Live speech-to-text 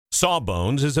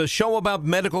Sawbones is a show about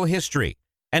medical history,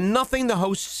 and nothing the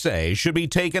hosts say should be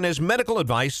taken as medical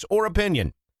advice or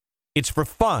opinion. It's for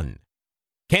fun.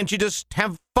 Can't you just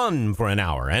have fun for an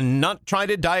hour and not try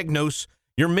to diagnose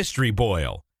your mystery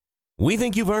boil? We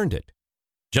think you've earned it.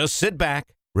 Just sit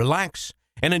back, relax,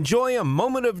 and enjoy a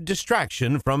moment of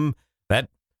distraction from that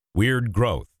weird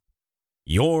growth.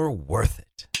 You're worth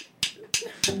it.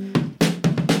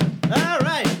 All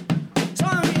right.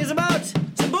 Song is about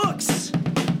some books.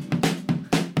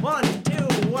 1, 2,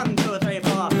 1, 2, 3,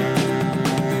 4.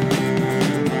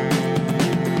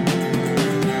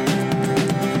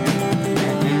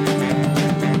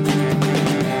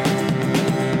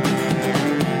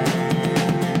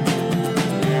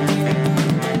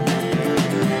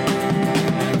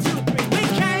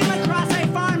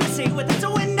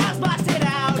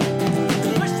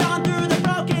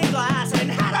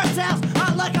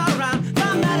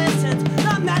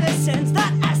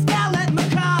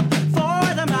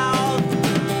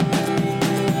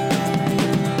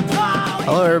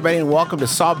 Hello, everybody, and welcome to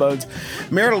Sawbones,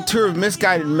 Marital Tour of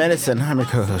Misguided Medicine. I'm your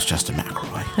co-host, Justin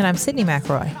McElroy. And I'm Sydney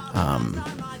McElroy.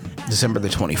 December the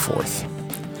 24th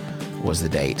was the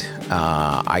date.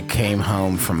 I came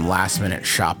home from last-minute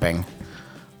shopping,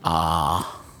 and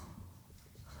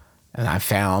I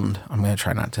found... I'm going to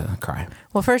try not to cry.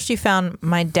 Well, first you found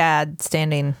my dad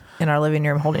standing in our living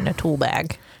room holding a tool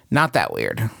bag. Not that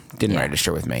weird. Didn't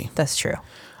register with me. That's true.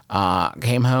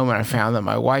 Came home, and I found that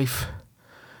my wife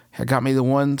had got me the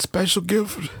one special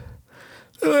gift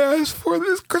that I asked for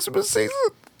this Christmas season.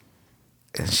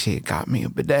 And she had got me a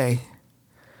bidet.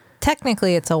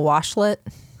 Technically, it's a washlet.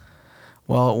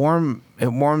 Well, it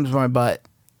warms my butt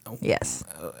Yes.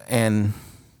 and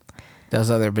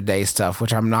does other bidet stuff,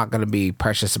 which I'm not going to be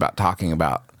precious about talking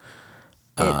about.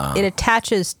 It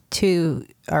attaches to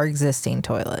our existing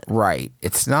toilet. Right.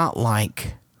 It's not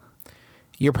like...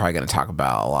 You're probably going to talk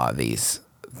about a lot of these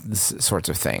sorts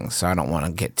of things, so I don't want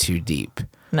to get too deep.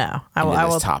 No, I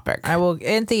will. Topic. I will.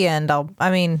 At the end,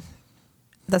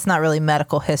 that's not really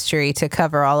medical history to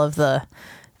cover all of the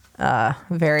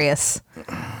various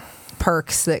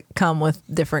perks that come with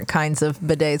different kinds of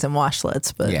bidets and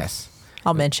washlets. But yes,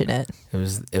 I'll mention it. It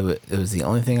was the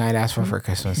only thing I'd asked for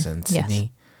Christmas, and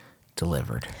Sydney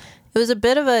delivered. It was a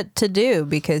bit of a to-do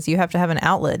because you have to have an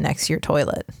outlet next to your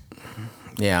toilet.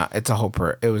 Yeah, it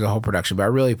was a whole production, but I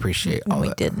really appreciate all that.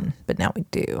 We didn't, but now we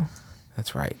do.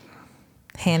 That's right.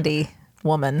 Handy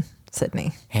woman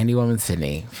Sydney. Handy woman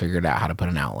Sydney figured out how to put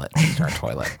an outlet into our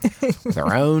toilet with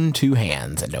her own two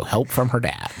hands and no help from her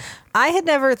dad. I had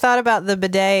never thought about the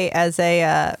bidet as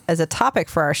a topic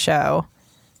for our show.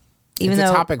 It's a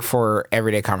topic for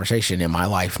everyday conversation in my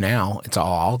life now. It's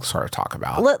all I'll sort of talk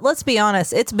about. Let's be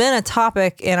honest. It's been a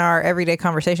topic in our everyday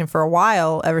conversation for a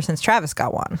while, ever since Travis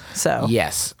got one. So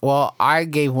yes. Well, I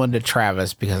gave one to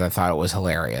Travis because I thought it was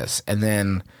hilarious. And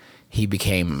then he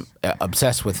became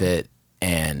obsessed with it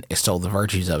and extolled the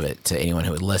virtues of it to anyone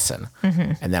who would listen.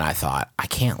 Mm-hmm. And then I thought, I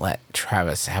can't let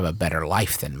Travis have a better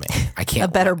life than me. I can't.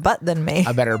 A better butt than me.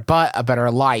 A better butt, a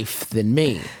better life than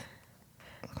me.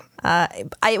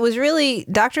 It was really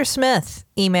Dr. Smith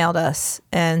emailed us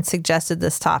and suggested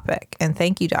this topic, and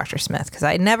thank you, Dr. Smith, because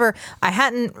I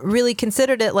hadn't really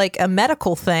considered it like a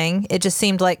medical thing. It just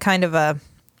seemed like kind of a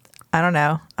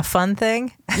fun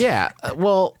thing. Yeah,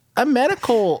 well,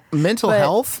 mental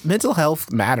health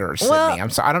matters, Sydney. I'm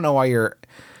sorry, I don't know why you're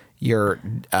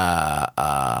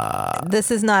this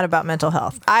is not about mental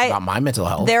health. About my mental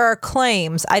health. There are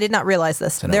claims. I did not realize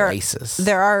this.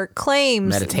 There are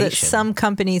claims that some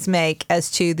companies make as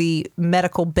to the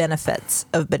medical benefits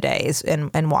of bidets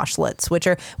and washlets,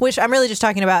 which I'm really just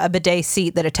talking about a bidet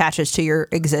seat that attaches to your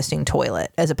existing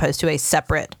toilet as opposed to a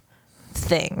separate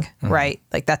thing, right?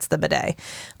 Like that's the bidet.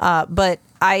 But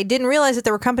I didn't realize that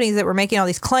there were companies that were making all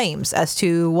these claims as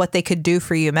to what they could do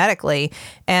for you medically.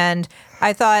 And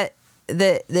I thought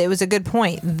that it was a good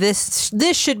point. This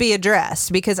should be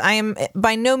addressed because I am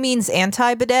by no means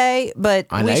anti-bidet, but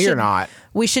I know you're not.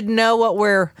 We should know what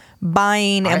we're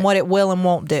buying and what it will and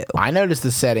won't do. I notice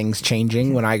the settings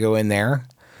changing when I go in there.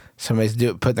 Somebody's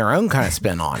putting their own kind of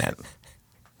spin on it.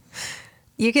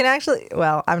 You can actually,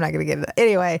 well, I'm not going to get into that.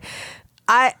 Anyway,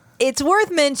 it's worth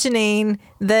mentioning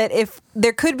that if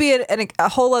there could be a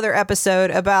whole other episode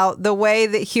about the way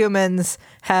that humans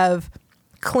have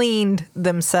cleaned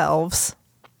themselves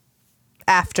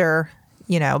after,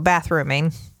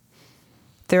 bathrooming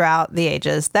throughout the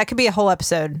ages. That could be a whole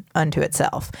episode unto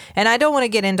itself. And I don't want to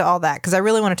get into all that because I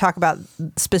really want to talk about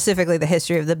specifically the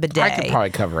history of the bidet. I could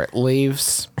probably cover it.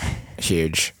 Leaves,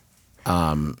 huge.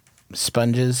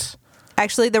 Sponges.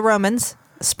 Actually, the Romans,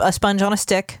 a sponge on a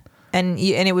stick. and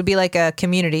it would be like a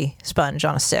community sponge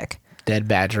on a stick. Dead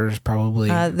badgers, probably.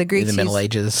 The Greeks in the Middle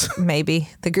Ages. Maybe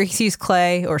the Greeks used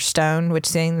clay or stone, which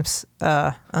seems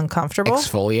uncomfortable.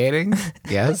 Exfoliating,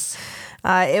 yes.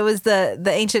 It was the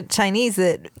ancient Chinese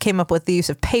that came up with the use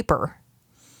of paper,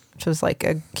 which was like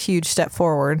a huge step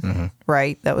forward,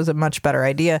 right? That was a much better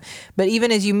idea. But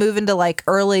even as you move into like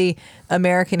early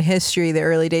American history, the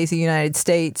early days of the United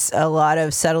States, a lot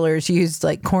of settlers used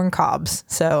like corn cobs.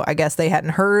 So I guess they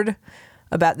hadn't heard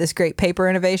about this great paper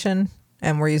innovation,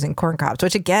 and we're using corn cobs,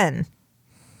 which again,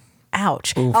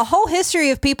 ouch. Oof. A whole history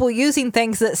of people using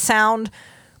things that sound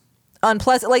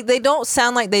unpleasant. Like, they don't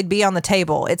sound like they'd be on the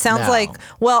table. It sounds like,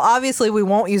 well, obviously we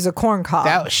won't use a corn cob.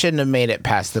 That shouldn't have made it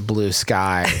past the blue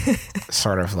sky.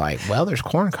 Sort of like, well, there's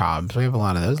corn cobs. We have a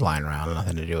lot of those lying around.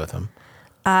 Nothing to do with them.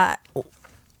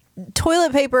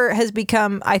 Toilet paper has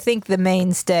become, I think, the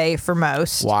mainstay for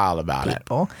most wild about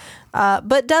people.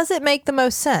 But does it make the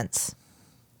most sense?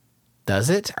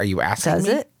 Does it? Are you asking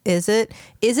me? Is it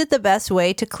the best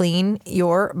way to clean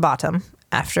your bottom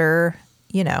after,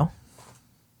 do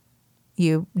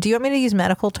you want me to use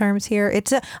medical terms here?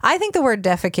 I think the word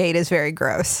defecate is very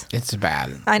gross. It's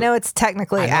bad. I know it's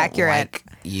technically accurate. Like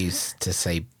used to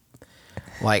say,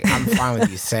 like, I'm fine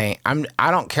with you saying,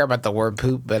 I don't care about the word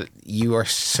poop, but you are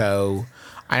so,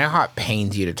 I know how it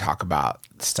pains you to talk about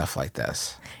stuff like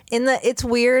this. It's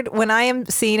weird when I am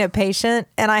seeing a patient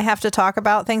and I have to talk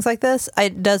about things like this.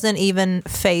 It doesn't even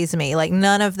faze me. Like,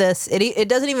 none of this. It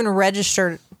doesn't even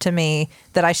register to me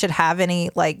that I should have any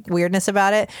like weirdness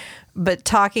about it. But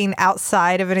talking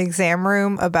outside of an exam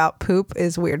room about poop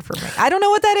is weird for me. I don't know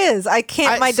what that is. I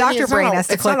can't. My doctor brain has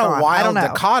to click on. It's not a wild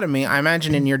dichotomy. I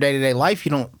imagine in your day-to-day life,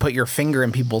 you don't put your finger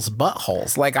in people's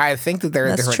buttholes. Like, I think that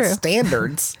there are different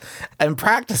standards and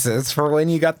practices for when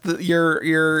you got your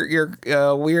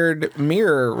weird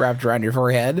mirror wrapped around your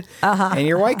forehead and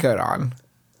your white coat on.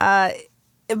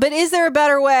 But is there a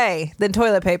better way than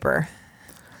toilet paper?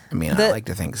 I mean, I like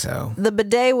to think so. The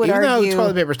bidet would argue... Even though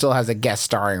toilet paper still has a guest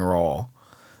starring role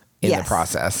in the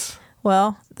process.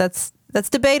 Well, that's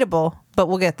debatable, but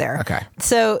we'll get there. Okay.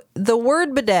 So the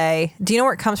word bidet, do you know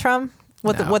where it comes from?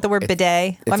 What the word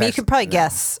bidet? I mean, you could probably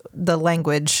guess the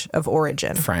language of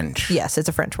origin. French. Yes, it's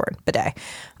a French word, bidet.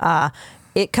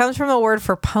 It comes from a word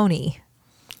for pony.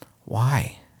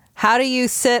 Why? How do you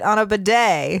sit on a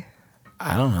bidet?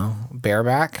 I don't know.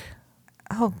 Bareback?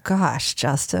 Oh, gosh,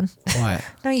 Justin. What?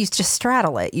 No, you just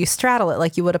straddle it. You straddle it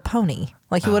like you would a pony,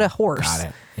 like you would a horse. Got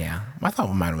it. Yeah. I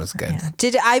thought mine was good.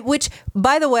 Yeah. Which,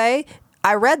 by the way,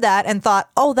 I read that and thought,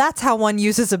 oh, that's how one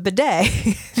uses a bidet.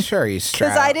 Sure, you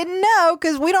straddle. Because I didn't know,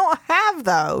 because we don't have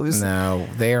those. No,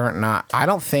 they are not. I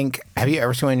don't think, have you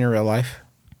ever seen one in your real life?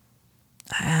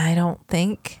 I don't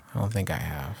think I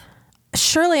have.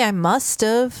 Surely I must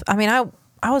have. I mean,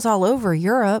 I was all over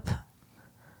Europe.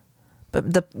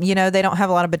 But they don't have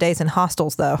a lot of bidets in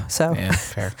hostels, though. So yeah,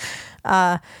 fair.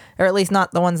 Or at least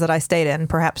not the ones that I stayed in.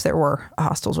 Perhaps there were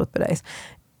hostels with bidets.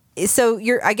 So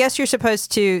I guess you're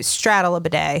supposed to straddle a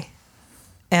bidet,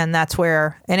 and that's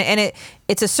where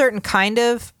it's a certain kind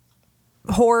of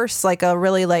horse, like a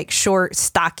really like short,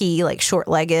 stocky, like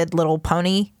short-legged little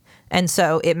pony. And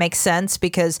so it makes sense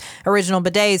because original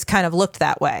bidets kind of looked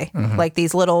that way, like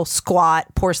these little squat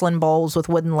porcelain bowls with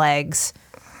wooden legs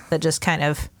that just kind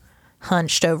of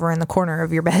hunched over in the corner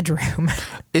of your bedroom.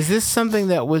 Is this something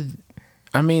that would,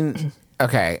 I mean,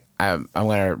 okay, I'm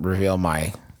going to reveal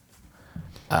my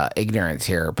ignorance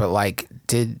here, but like,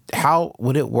 how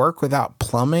would it work without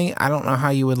plumbing? I don't know how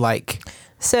you would like.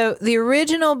 So the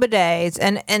original bidets,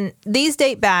 and these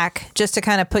date back, just to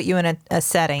kind of put you in a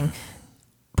setting,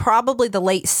 probably the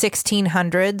late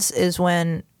 1600s is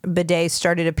when bidets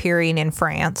started appearing in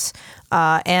France.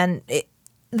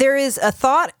 There is a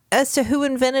thought as to who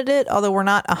invented it, although we're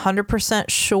not 100%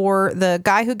 sure. The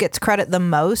guy who gets credit the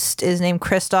most is named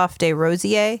Christophe de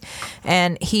Rosier,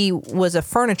 and he was a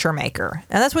furniture maker.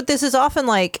 And that's what this is often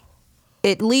like.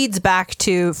 It leads back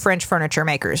to French furniture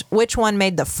makers. Which one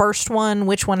made the first one?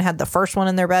 Which one had the first one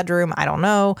in their bedroom? I don't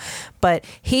know. But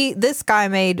this guy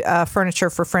made furniture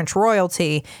for French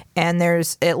royalty, and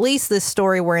there's at least this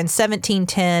story where in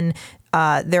 1710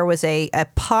 there was a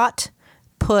pot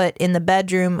put in the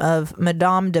bedroom of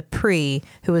Madame de Prie,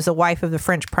 who was the wife of the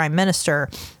French prime minister,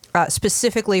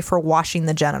 specifically for washing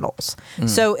the genitals.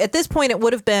 So at this point, it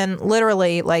would have been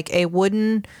literally like a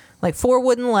wooden, like 4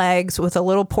 wooden legs with a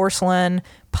little porcelain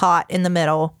pot in the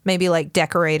middle, maybe like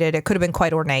decorated. It could have been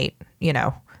quite ornate,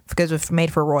 because it was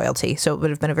made for royalty. So it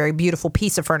would have been a very beautiful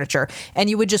piece of furniture.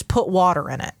 And you would just put water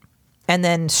in it and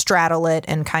then straddle it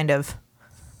and kind of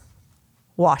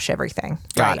wash everything.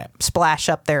 Got right? it. Splash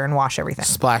up there and wash everything.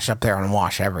 Splash up there and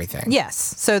wash everything. Yes.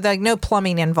 So no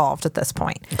plumbing involved at this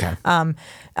point. Okay.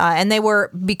 And they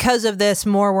were, because of this,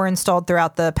 more were installed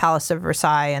throughout the Palace of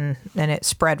Versailles, and it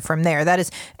spread from there. That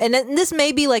is, and this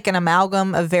may be like an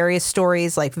amalgam of various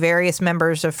stories, like various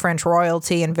members of French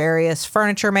royalty and various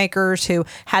furniture makers who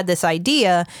had this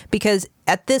idea, because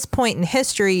at this point in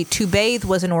history, to bathe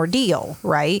was an ordeal,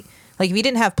 right? Like if you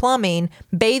didn't have plumbing,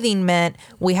 bathing meant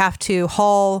we have to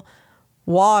haul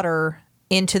water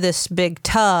into this big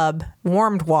tub,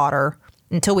 warmed water,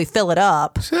 until we fill it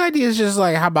up. So the idea is just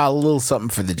like, how about a little something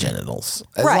for the genitals?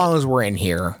 As long as we're in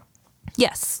here.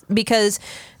 Yes, because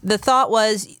the thought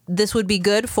was this would be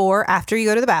good for after you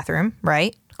go to the bathroom,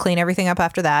 right? Clean everything up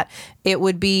after that. It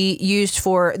would be used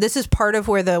for, this is part of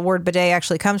where the word bidet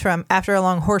actually comes from. After a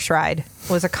long horse ride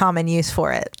was a common use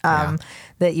for it.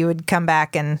 That you would come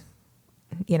back and,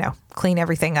 clean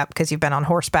everything up because you've been on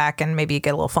horseback and maybe you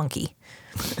get a little funky.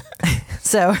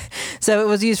 So it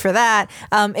was used for that.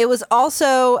 It was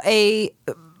also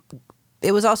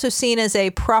seen as a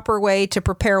proper way to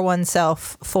prepare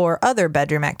oneself for other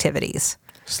bedroom activities.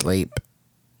 Sleep.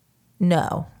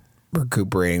 No.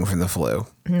 Recuperating from the flu.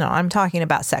 No, I'm talking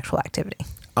about sexual activity.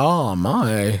 Oh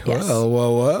my! Yes.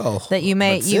 Well. That you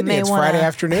may it's want Friday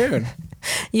afternoon.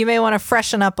 You may want to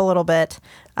freshen up a little bit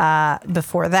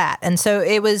before that, and so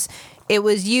it was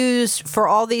used for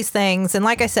all these things. And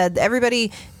like I said,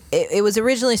 everybody. It was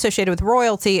originally associated with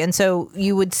royalty, and so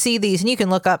you would see these, and you can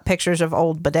look up pictures of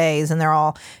old bidets, and they're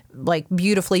all like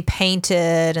beautifully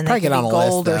painted, and they could be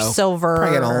gold or silver.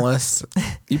 Probably get on a list.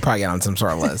 You probably get on some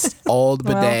sort of list. Old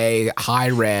bidet, high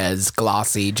res,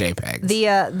 glossy JPEGs.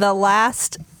 The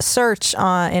last search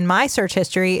in my search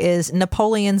history is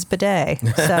Napoleon's bidet.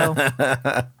 So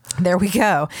there we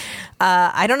go.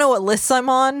 I don't know what lists I'm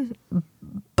on,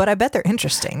 but I bet they're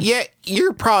interesting. Yeah,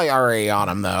 you're probably already on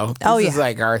them, though. This is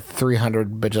like our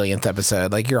 300 bajillionth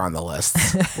episode. Like, you're on the list.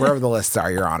 Wherever the lists are,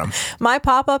 you're on them. My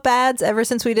pop-up ads, ever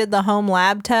since we did the home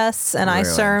lab tests, and I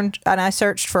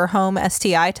searched for home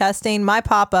STI testing, my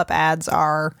pop-up ads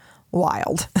are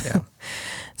wild. Yeah.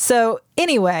 So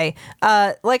anyway,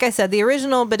 like I said, the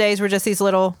original bidets were just these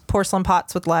little porcelain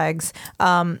pots with legs.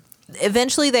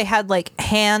 Eventually they had like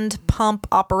hand pump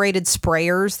operated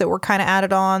sprayers that were kind of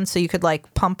added on, so you could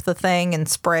like pump the thing and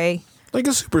spray. Like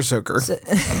a super soaker.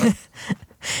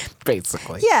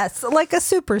 Basically. Yes, like a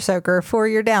super soaker for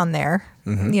you're down there,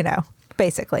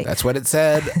 basically. That's what it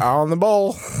said on the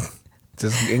bowl.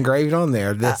 Just engraved on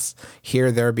there. Here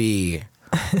there be,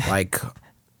 like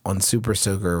on super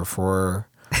soaker for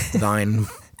thine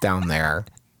down there.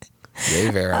 Yea,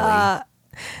 verily.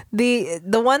 The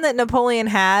one that Napoleon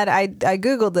had, I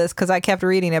Googled this because I kept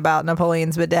reading about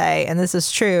Napoleon's bidet, and this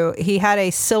is true. He had a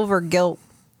silver gilt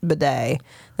bidet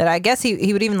that I guess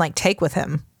he would even like take with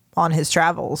him on his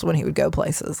travels when he would go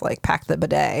places, like pack the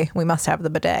bidet. We must have the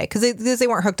bidet because they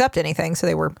weren't hooked up to anything, so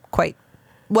they were quite,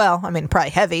 probably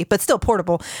heavy, but still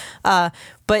portable. But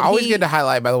always good to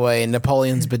highlight, by the way,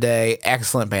 Napoleon's bidet,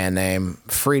 excellent band name,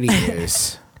 free to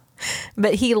use.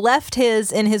 But he left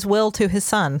in his will to his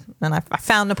son. And I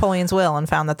found Napoleon's will and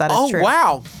found that is true. Oh,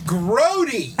 wow.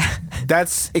 Grody.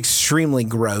 That's extremely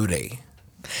grody.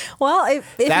 Well,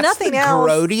 if nothing else.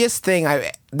 That's the grodiest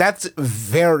thing that's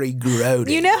very grody.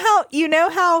 You know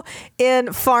how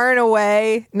in Far and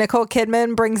Away, Nicole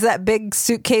Kidman brings that big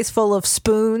suitcase full of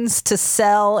spoons to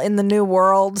sell in the New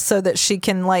World so that she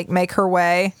can like make her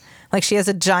way? Like she has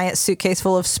a giant suitcase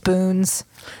full of spoons.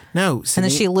 No, and then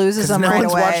she loses them right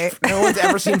away. No one's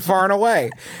ever seen Far and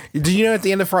Away. Do you know at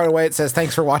the end of Far and Away it says,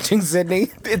 "Thanks for watching, Sydney"?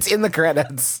 It's in the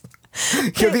credits.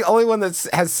 You're the only one that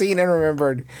has seen and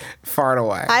remembered Far and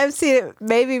Away. I've seen it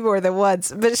maybe more than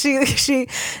once, but she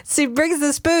brings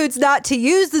the spoons not to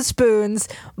use the spoons,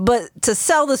 but to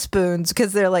sell the spoons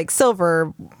because they're like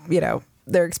silver,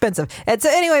 they're expensive. And so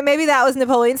anyway, maybe that was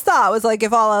Napoleon's thought. It was like,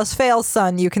 if all else fails,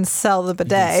 son, you can sell the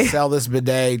bidet. You can sell this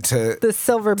bidet to the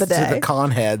silver bidet to the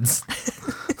con heads.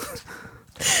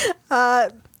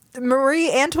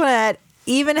 Marie Antoinette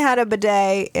even had a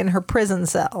bidet in her prison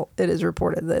cell. It is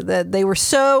reported that they were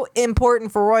so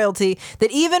important for royalty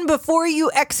that even before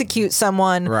you execute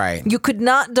someone, you could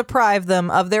not deprive them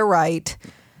of their right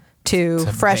to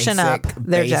freshen up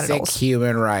their genitals. Basic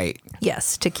human right.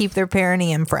 Yes, to keep their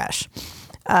perineum fresh.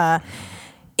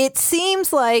 It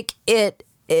seems like it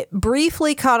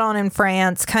briefly caught on in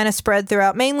France, kind of spread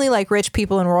throughout. Mainly like rich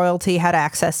people and royalty had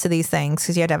access to these things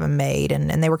because you had to have a maid,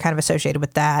 and they were kind of associated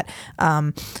with that.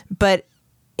 But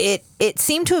it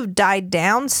seemed to have died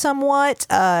down somewhat.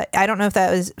 I don't know if that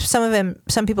was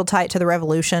some people tie it to the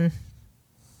Revolution,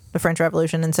 the French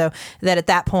Revolution, and so that at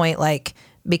that point, like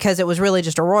because it was really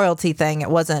just a royalty thing.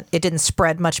 It didn't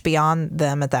spread much beyond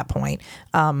them at that point,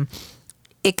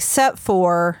 except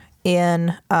for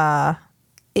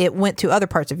it went to other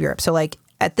parts of Europe. So like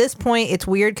at this point, it's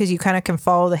weird because you kind of can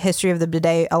follow the history of the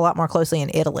bidet a lot more closely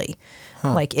in Italy,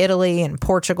 like Italy and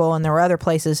Portugal, and there were other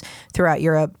places throughout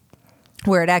Europe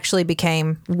where it actually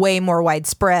became way more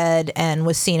widespread and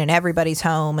was seen in everybody's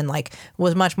home and like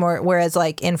was much more, whereas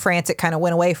like in France, it kind of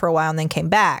went away for a while and then came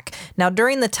back. Now,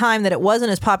 during the time that it wasn't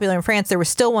as popular in France, there was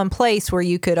still one place where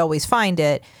you could always find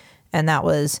it, and that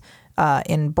was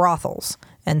in brothels.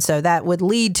 And so that would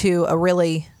lead to a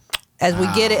really,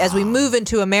 as we move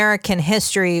into American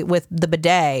history with the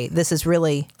bidet, this is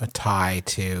really a tie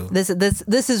to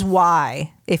this is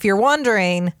why, if you're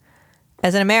wondering,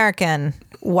 as an American,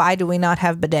 why do we not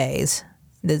have bidets?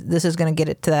 This is going to get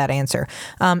it to that answer.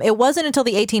 It wasn't until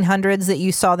the 1800s that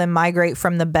you saw them migrate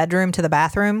from the bedroom to the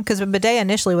bathroom, because a bidet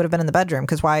initially would have been in the bedroom,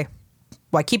 because why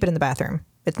keep it in the bathroom?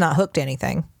 It's not hooked to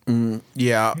anything.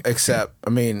 Yeah, except, I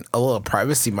mean, a little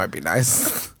privacy might be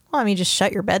nice. Well, I mean, just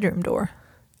shut your bedroom door.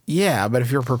 Yeah, but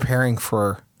if you're preparing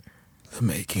for the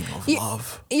making of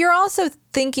love. You're also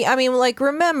thinking, I mean, like,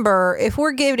 remember, if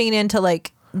we're getting into,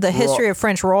 like, the history of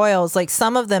French royals, like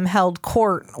some of them held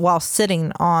court while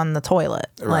sitting on the toilet.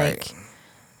 Right.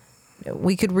 Like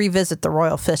we could revisit the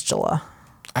royal fistula.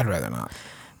 I'd rather not.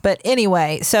 But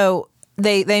anyway, so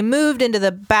they moved into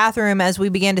the bathroom as we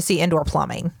began to see indoor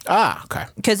plumbing. Ah, okay.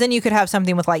 Because then you could have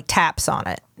something with like taps on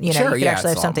it. You know, sure, you could actually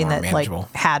have something that manageable.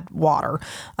 like had water.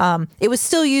 It was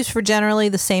still used for generally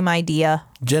the same idea.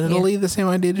 Genitally the same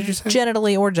idea, did you say?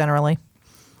 Genitally or generally.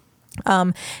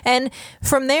 And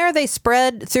from there, they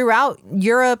spread throughout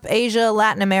Europe, Asia,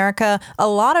 Latin America. A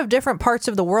lot of different parts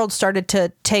of the world started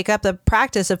to take up the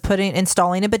practice of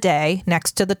installing a bidet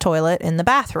next to the toilet in the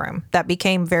bathroom. That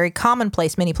became very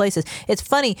commonplace many places. It's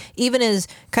funny, even as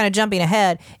kind of jumping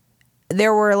ahead,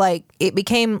 there were like, it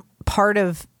became part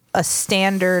of a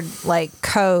standard like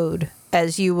code,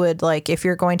 as you would, like, if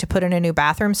you're going to put in a new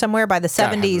bathroom somewhere. By the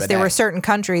 70s, there were certain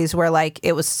countries where, like,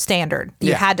 it was standard.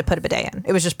 You had to put a bidet in.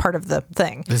 It was just part of the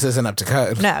thing. This isn't up to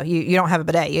code. No, you don't have a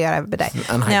bidet. You got to have a bidet. It's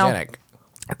unhygienic.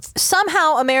 Now,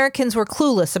 somehow Americans were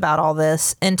clueless about all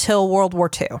this until World War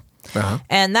II. Uh-huh.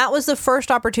 And that was the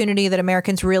first opportunity that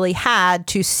Americans really had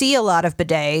to see a lot of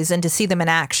bidets and to see them in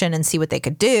action and see what they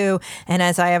could do. And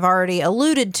as I have already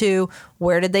alluded to,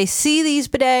 where did they see these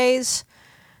bidets?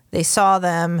 They saw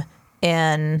them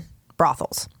in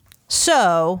brothels.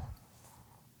 So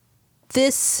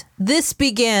this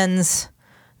begins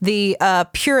the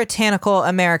puritanical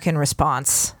American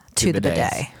response to the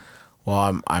bidet.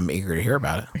 Well, I'm eager to hear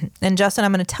about it. And Justin,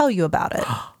 I'm going to tell you about it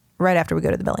right after we go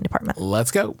to the billing department.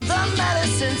 Let's go. The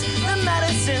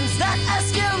medicines that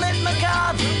escalate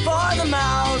macabre for the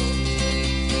mouth.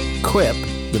 Quip,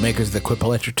 the makers of the Quip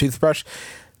electric toothbrush,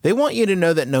 they want you to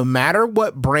know that no matter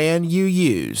what brand you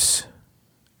use,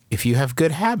 if you have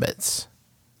good habits,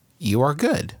 you are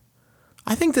good.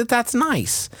 I think that that's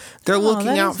nice. They're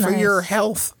looking out for your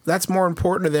health. That's more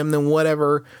important to them than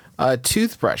whatever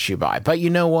toothbrush you buy. But you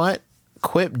know what?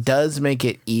 Quip does make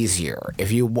it easier.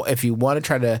 If you want to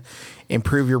try to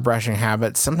improve your brushing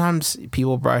habits, sometimes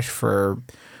people brush for,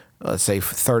 let's say,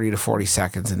 30 to 40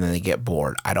 seconds and then they get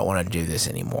bored. I don't want to do this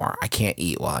anymore. I can't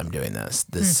eat while I'm doing this.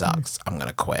 This sucks. I'm going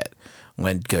to quit. I'm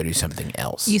going to go do something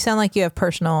else. You sound like you have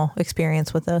personal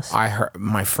experience with this. I heard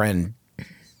my friend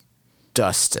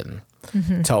Dustin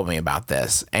told me about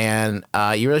this. And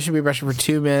you really should be brushing for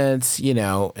 2 minutes,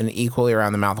 and equally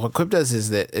around the mouth. What Quip does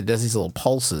is that it does these little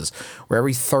pulses where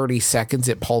every 30 seconds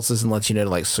it pulses and lets you know to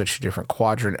like switch to a different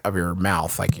quadrant of your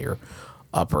mouth, like your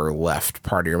upper left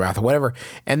part of your mouth or whatever.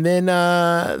 And then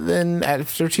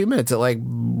after 2 minutes, it like,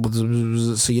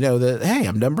 so you know that, hey,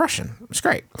 I'm done brushing. It's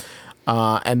great.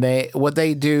 And what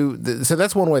they do, so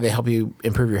that's one way they help you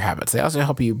improve your habits. They also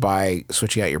help you by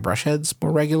switching out your brush heads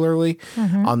more regularly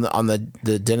on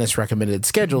the dentist recommended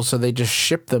schedule. So they just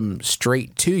ship them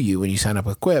straight to you when you sign up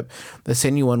with Quip. They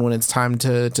send you one when it's time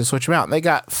to switch them out. And they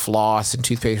got floss and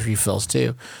toothpaste refills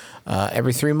too,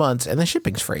 every 3 months, and the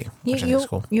shipping's free. Which I think is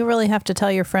cool. You really have to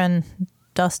tell your friend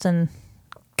Dustin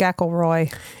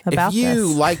Gackelroy about this. If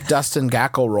you, like Dustin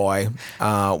Gackelroy,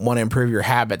 want to improve your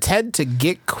habits, head to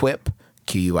GetQuip,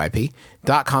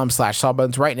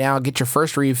 QUIP.com/Sawbones right now. Get your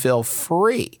first refill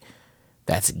free.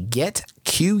 That's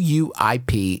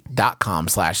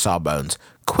GetQUIP.com/Sawbones.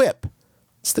 Quip.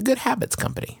 It's the Good Habits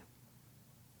Company.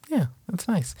 Yeah, that's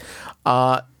nice.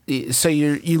 So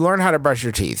you learn how to brush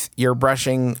your teeth. You're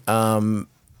brushing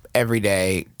every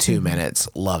day, 2 minutes,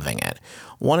 loving it.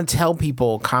 Want to tell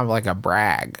people kind of like a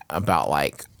brag about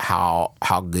like how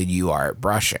good you are at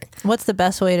brushing. What's the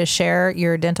best way to share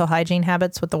your dental hygiene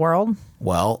habits with the world?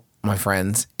 Well, my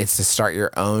friends, it's to start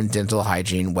your own dental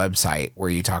hygiene website where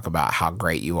you talk about how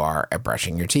great you are at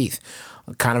brushing your teeth.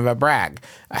 Kind of a brag.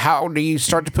 How do you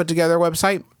start to put together a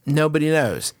website? Nobody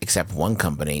knows, except one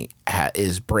company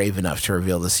is brave enough to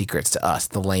reveal the secrets to us,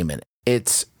 the layman.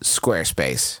 It's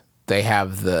Squarespace. They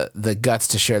have the guts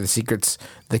to share the secrets,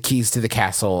 the keys to the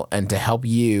castle, and to help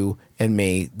you and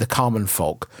me, the common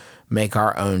folk, make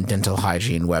our own dental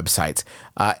hygiene websites.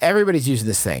 Everybody's using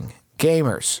this thing.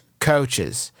 Gamers,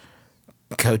 coaches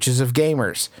of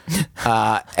gamers,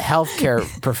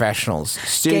 healthcare professionals,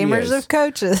 studios.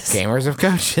 Gamers of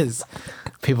coaches.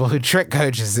 People who trick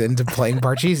coaches into playing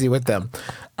Parcheesi with them.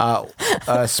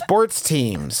 Sports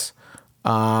teams.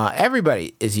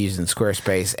 Everybody is using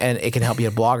Squarespace, and it can help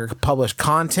you blog or publish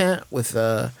content with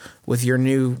your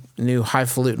new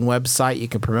highfalutin website. You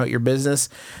can promote your business,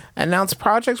 announce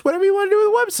projects, whatever you want to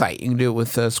do with a website. You can do it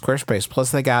with Squarespace.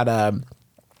 Plus, they got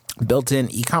built-in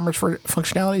e-commerce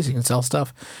functionalities. You can sell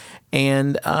stuff,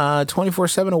 and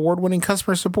 24/7 award-winning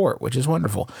customer support, which is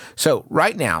wonderful. So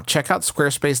right now, check out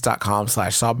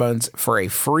squarespace.com/sawbones for a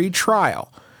free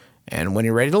trial. And when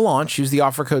you're ready to launch, use the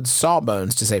offer code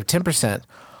SAWBONES to save 10%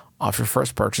 off your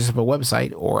first purchase of a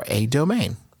website or a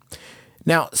domain.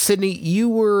 Now, Sydney, you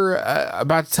were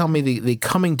about to tell me the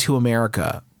coming to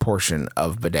America portion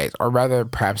of bidets, or rather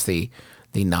perhaps the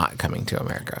not coming to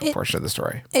America portion of the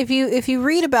story. If you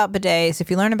read about bidets,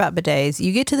 if you learn about bidets,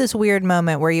 you get to this weird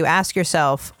moment where you ask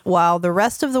yourself, while the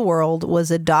rest of the world was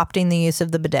adopting the use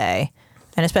of the bidet,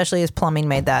 and especially as plumbing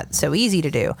made that so easy to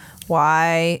do,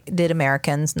 why did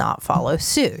Americans not follow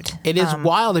suit? It is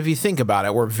wild if you think about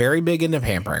it. We're very big into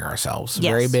pampering ourselves,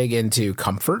 very big into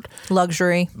comfort.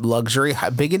 Luxury,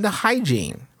 big into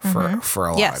hygiene for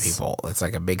a lot of people. It's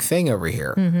like a big thing over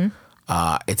here. Mm-hmm.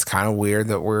 It's kind of weird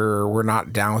that we're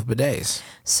not down with bidets.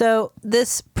 So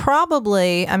this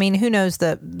probably, I mean, who knows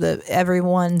the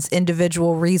everyone's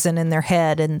individual reason in their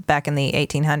head and back in the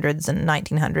 1800s and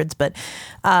 1900s, but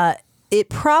it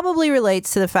probably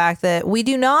relates to the fact that we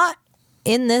do not,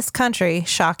 in this country,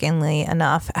 shockingly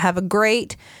enough, have a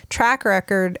great track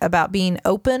record about being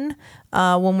open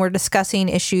when we're discussing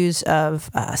issues of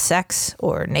sex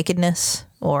or nakedness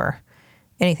or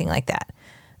anything like that.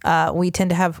 We tend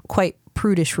to have quite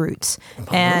prudish roots.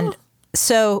 And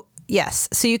so, yes.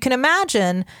 So you can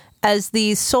imagine as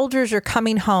these soldiers are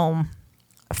coming home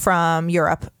from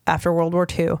Europe after World War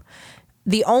II,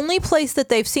 the only place that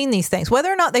they've seen these things,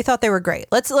 whether or not they thought they were great,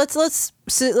 let's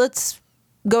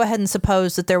go ahead and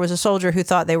suppose that there was a soldier who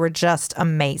thought they were just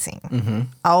amazing. Mm-hmm.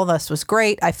 All of this was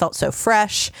great. I felt so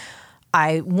fresh.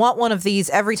 I want one of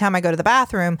these every time I go to the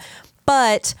bathroom.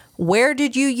 But where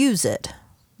did you use it?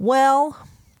 Well,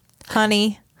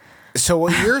 honey. So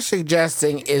what you're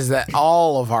suggesting is that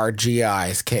all of our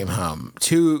GIs came home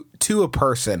to a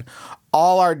person.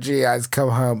 All our GIs come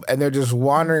home and they're just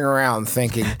wandering around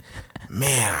thinking,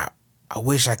 man, I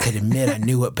wish I could admit I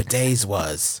knew what bidets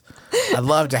was. I'd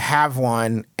love to have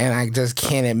one, and I just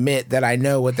can't admit that I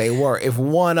know what they were. If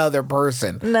one other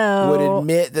person would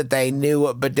admit that they knew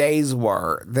what bidets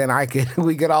were, then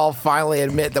we could all finally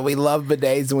admit that we love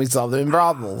bidets and we saw them in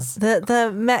brothels.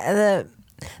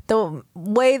 The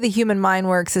way the human mind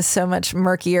works is so much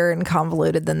murkier and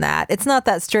convoluted than that. It's not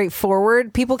that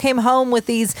straightforward. People came home with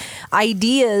these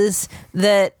ideas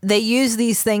that they use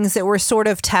these things that were sort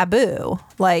of taboo.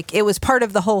 Like, it was part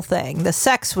of the whole thing. The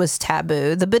sex was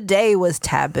taboo. The bidet was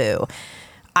taboo.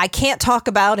 I can't talk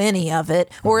about any of it.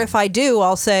 Or if I do,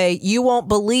 I'll say, you won't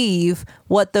believe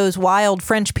what those wild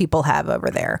French people have over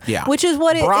there. Yeah. Which is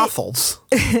what brothels.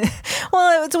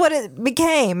 Well, it's what it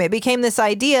became. It became this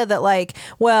idea that, like,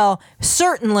 well,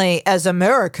 certainly as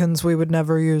Americans, we would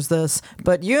never use this.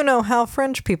 But you know how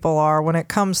French people are when it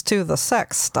comes to the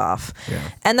sex stuff. Yeah.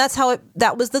 And that's how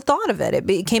that was the thought of it. It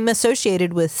became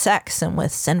associated with sex and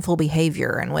with sinful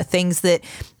behavior and with things that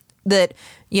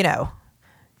you know,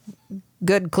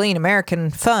 good, clean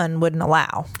American fun wouldn't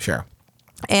allow. Sure.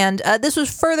 And this was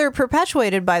further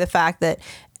perpetuated by the fact that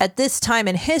at this time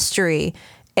in history,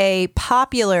 a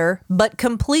popular but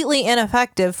completely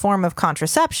ineffective form of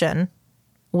contraception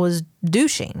was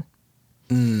douching.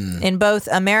 In both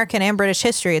American and British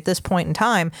history at this point in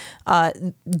time,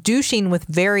 douching with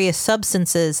various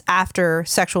substances after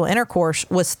sexual intercourse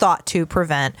was thought to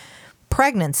prevent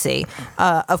pregnancy.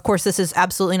 Of course, this is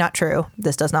absolutely not true.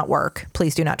 This does not work.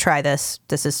 Please do not try this.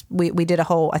 This is we did a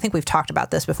whole, I think we've talked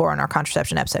about this before in our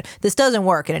contraception episode. This doesn't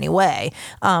work in any way.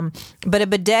 But a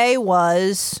bidet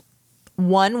was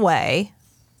one way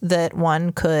that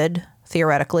one could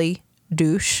theoretically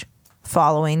douche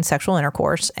following sexual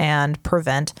intercourse and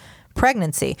prevent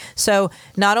pregnancy. So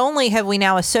not only have we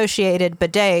now associated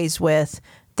bidets with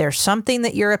there's something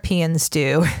that Europeans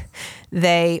do,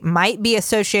 they might be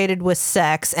associated with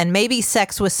sex and maybe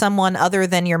sex with someone other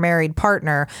than your married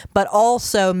partner, but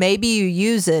also maybe you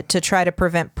use it to try to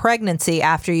prevent pregnancy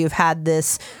after you've had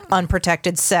this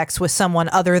unprotected sex with someone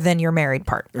other than your married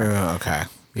partner. Okay.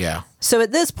 Yeah. So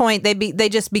at this point, they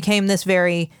just became this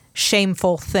very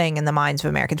shameful thing in the minds of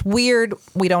Americans. Weird.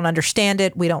 We don't understand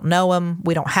it. We don't know them.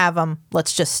 We don't have them.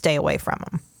 Let's just stay away from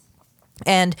them.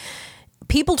 And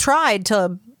people tried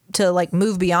to like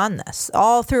move beyond this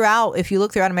all throughout. If you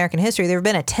look throughout American history, there have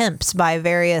been attempts by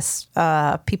various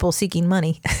people seeking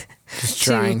money. Just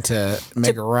trying to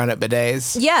make a run at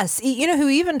bidets. Yes. You know who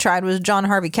even tried was John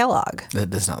Harvey Kellogg. That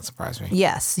does not surprise me.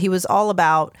 Yes. He was all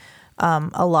about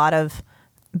a lot of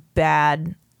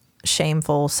bad,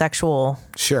 shameful sexual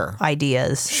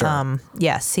ideas. Sure.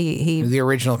 Yes. He the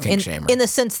original king shamer. In the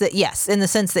sense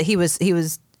that he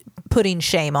was putting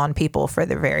shame on people for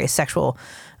their various sexual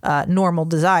normal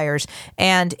desires.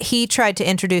 And he tried to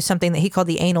introduce something that he called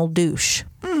the anal douche.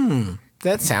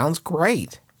 That sounds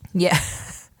great. Yeah.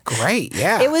 Great,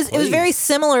 yeah. It was very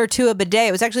similar to a bidet.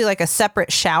 It was actually like a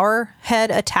separate shower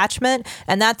head attachment,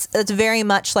 and that's very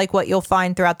much like what you'll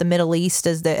find throughout the Middle East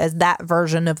as that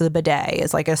version of the bidet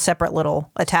is like a separate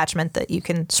little attachment that you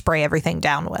can spray everything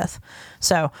down with.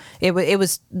 So it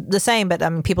was the same, but I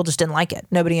mean, people just didn't like it.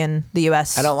 Nobody in the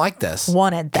U.S. I don't like this.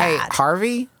 Wanted that. Hey,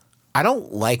 Harvey, I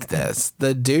don't like this.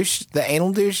 The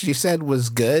anal douche you said was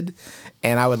good,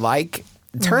 and I would like.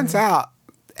 Turns out.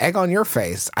 Egg on your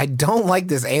face. I don't like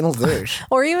this anal douche.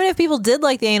 Or even if people did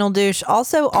like the anal douche,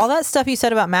 also all that stuff you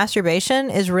said about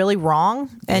masturbation is really wrong.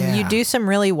 And you do some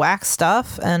really whack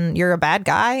stuff and you're a bad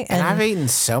guy. And I've eaten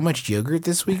so much yogurt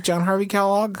this week, John Harvey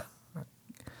Kellogg.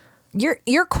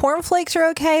 Your cornflakes are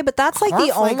okay, but that's like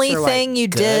the only thing you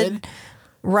did.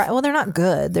 Right. Well, they're not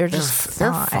good. They're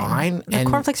fine. The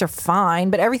cornflakes are fine,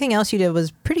 but everything else you did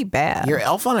was pretty bad. Your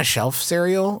Elf on a Shelf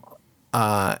cereal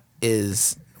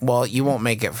is... Well, you won't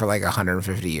make it for like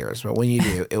 150 years, but when you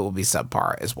do, it will be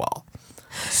subpar as well.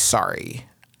 Sorry.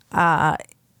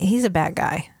 He's a bad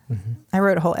guy. Mm-hmm. I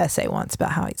wrote a whole essay once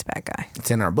about how he's a bad guy.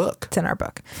 It's in our book.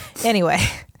 Anyway,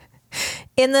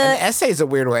 an essay is a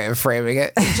weird way of framing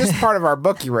it. It's just part of our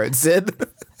book you wrote, Sid.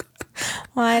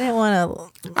 Well, I didn't want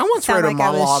to. I once wrote a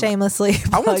monologue. I was shamelessly.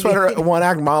 I once wrote a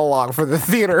one-act monologue for the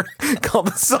theater called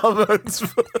The Sawbones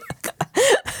Book.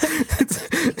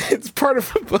 It's part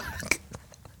of a book.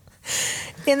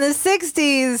 In the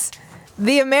 60s,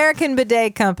 the American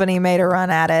Bidet Company made a run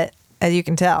at it, as you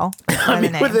can tell.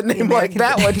 With a name like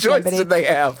that, what choice did they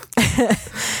have?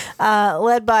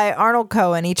 Led by Arnold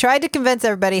Cohen. He tried to convince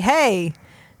everybody, hey,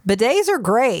 bidets are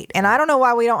great, and I don't know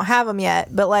why we don't have them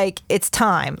yet, but like, it's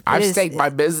time. I've staked my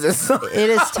business. It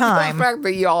is time. The fact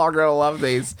that y'all are going to love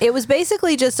these. It was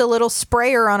basically just a little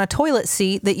sprayer on a toilet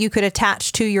seat that you could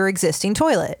attach to your existing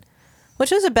toilet,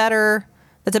 which is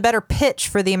that's a better pitch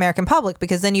for the American public,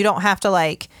 because then you don't have to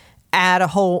like add a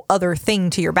whole other thing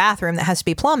to your bathroom that has to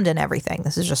be plumbed and everything.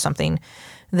 This is just something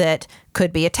that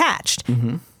could be attached,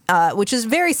 which is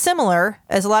very similar,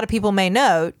 as a lot of people may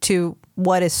know, to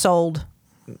what is sold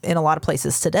in a lot of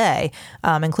places today,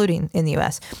 including in the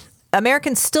U.S.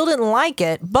 Americans still didn't like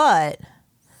it, but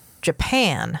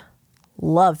Japan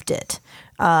loved it.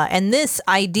 And this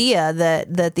idea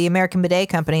that the American Bidet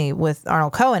Company with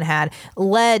Arnold Cohen had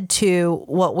led to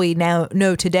what we now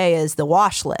know today as the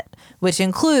washlet, which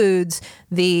includes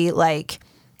the like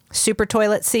super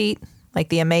toilet seat, like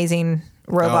the amazing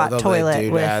robot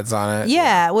toilet with ads on it.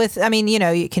 Yeah,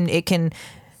 it can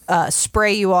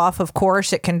spray you off. Of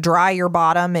course, it can dry your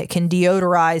bottom. It can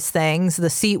deodorize things. The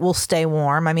seat will stay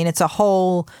warm. I mean, it's a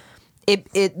whole.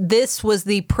 This was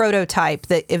the prototype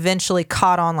that eventually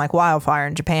caught on like wildfire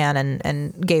in Japan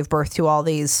and gave birth to all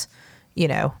these,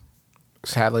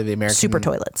 sadly the American super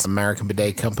toilets. American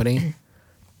Bidet Company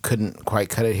couldn't quite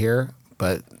cut it here,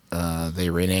 but they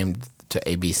renamed to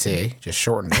ABC, just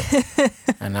shortened it,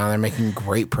 and now they're making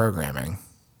great programming.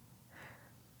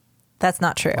 That's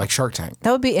not true. Like Shark Tank.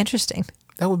 That would be interesting.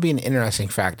 That would be an interesting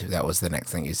fact if that was the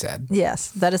next thing you said. Yes,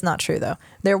 that is not true, though.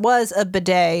 There was a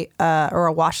bidet or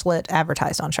a washlet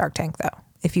advertised on Shark Tank, though,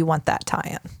 if you want that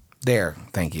tie-in. There.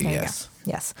 Thank you. There yes.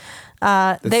 You yes.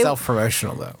 It's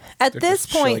self-promotional, though. At this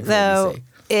point, though,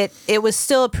 it was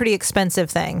still a pretty expensive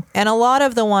thing. And a lot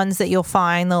of the ones that you'll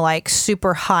find, the like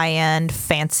super high-end,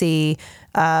 fancy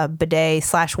bidet /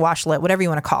 washlet, whatever you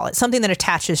want to call it, something that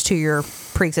attaches to your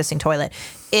pre-existing toilet,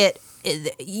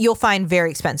 you'll find very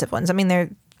expensive ones. I mean,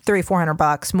 they're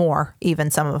 $300-$400 more,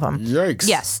 even some of them. Yikes.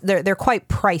 Yes, they're quite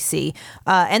pricey.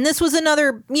 And this was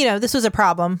another, this was a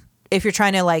problem. If you're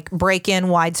trying to like break in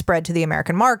widespread to the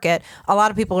American market, a lot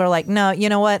of people are like, no, you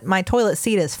know what? My toilet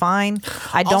seat is fine.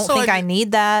 I don't think I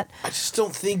need that. I just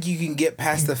don't think you can get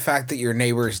past the fact that your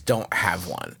neighbors don't have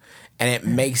one. And it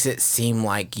makes it seem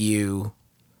like you,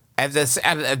 at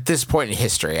this point in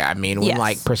history, I mean, when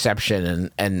like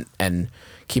perception and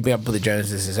keeping up with the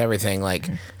Joneses is everything, like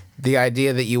the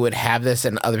idea that you would have this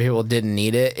and other people didn't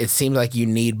need it, it seems like you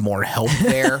need more help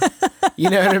there. You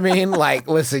know what I mean? Like,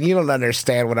 listen, you don't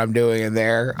understand what I'm doing in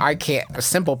there. I can't, a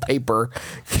simple paper,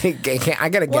 I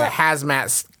got to get a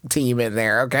hazmat team in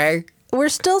there, okay? We're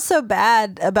still so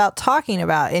bad about talking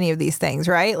about any of these things,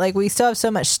 right? Like, we still have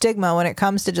so much stigma when it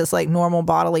comes to just like normal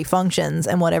bodily functions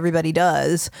and what everybody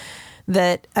does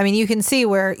that, I mean, you can see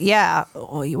where,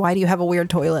 why do you have a weird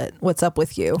toilet? What's up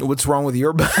with you? What's wrong with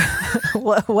your butt?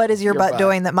 what is your butt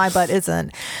doing that my butt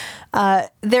isn't?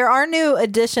 There are new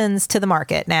additions to the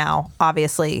market now,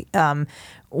 obviously,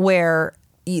 where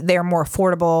they're more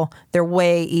affordable. They're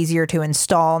way easier to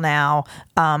install now.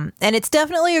 And it's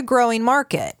definitely a growing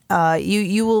market.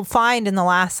 You will find in the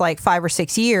last like 5 or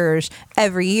 6 years,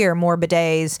 every year, more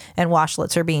bidets and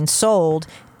washlets are being sold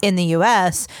in the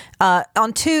U.S.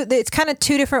 It's kind of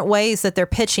two different ways that they're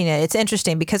pitching it. It's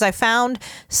interesting because I found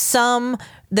some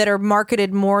that are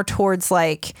marketed more towards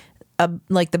like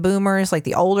the boomers, like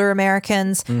the older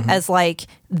Americans, as like,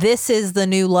 this is the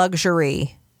new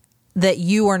luxury that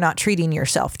you are not treating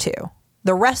yourself to.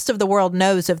 The rest of the world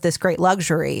knows of this great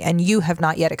luxury and you have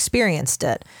not yet experienced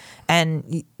it.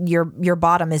 And your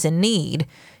bottom is in need.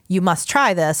 You must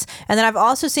try this. And then I've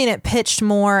also seen it pitched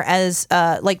more as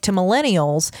like to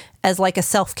millennials as like a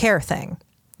self-care thing.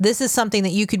 This is something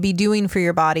that you could be doing for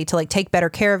your body to like take better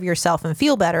care of yourself and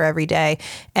feel better every day.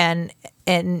 And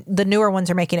the newer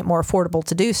ones are making it more affordable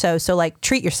to do so. So like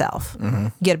treat yourself,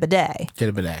 get a bidet. Get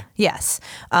a bidet. Yes.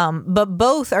 But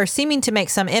both are seeming to make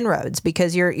some inroads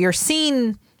because you're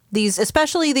seeing these,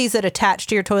 especially these that attach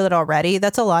to your toilet already.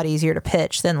 That's a lot easier to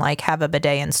pitch than like have a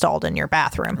bidet installed in your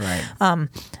bathroom. Right.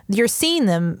 You're seeing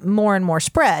them more and more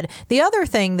spread. The other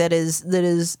thing that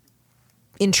is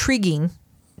intriguing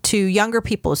to younger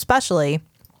people especially,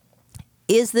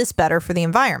 is this better for the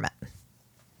environment?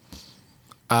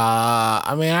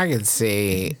 I mean, I could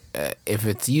see if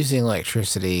it's using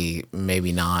electricity,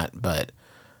 maybe not, but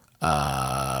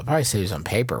probably saves on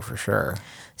paper for sure.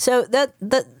 So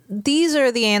these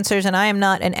are the answers, and I am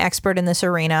not an expert in this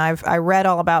arena. I read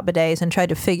all about bidets and tried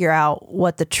to figure out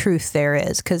what the truth there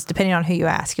is, because depending on who you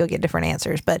ask, you'll get different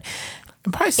answers. But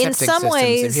probably in some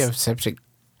ways, if you have septic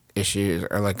issues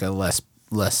or like a less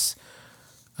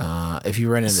if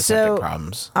you run into septic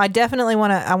problems. I definitely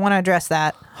want to address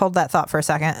that. Hold that thought for a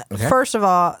second. Okay. First of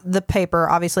all, the paper,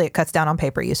 obviously it cuts down on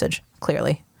paper usage,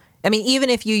 clearly. I mean, even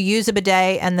if you use a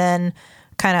bidet and then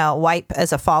kind of wipe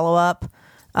as a follow-up,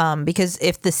 because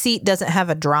if the seat doesn't have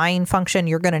a drying function,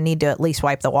 you're going to need to at least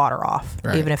wipe the water off.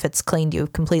 Right. Even if it's cleaned you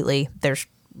completely,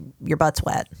 your butt's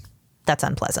wet. That's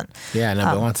unpleasant. Yeah,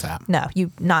 nobody wants that. No,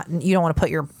 you don't want to put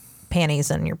your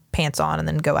panties and your pants on and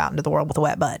then go out into the world with a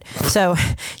wet butt. So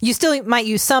you still might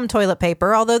use some toilet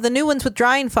paper, although the new ones with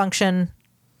drying function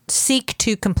seek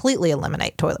to completely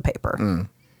eliminate toilet paper.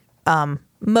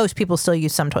 Most people still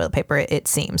use some toilet paper, it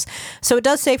seems. So it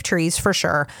does save trees for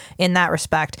sure in that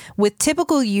respect. With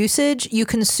typical usage, you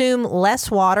consume less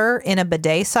water in a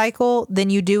bidet cycle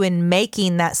than you do in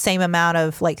making that same amount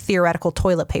of like theoretical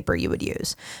toilet paper you would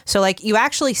use. So like you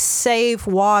actually save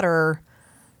water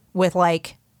with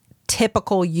like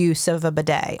typical use of a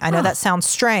bidet. I know that sounds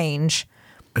strange.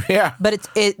 Yeah. But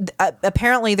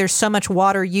apparently there's so much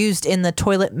water used in the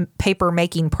toilet paper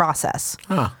making process.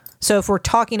 Huh. So if we're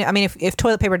talking, I mean, if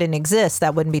toilet paper didn't exist,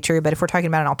 that wouldn't be true. But if we're talking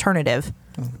about an alternative,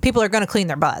 people are going to clean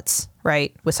their butts,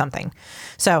 right, with something.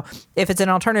 So if it's an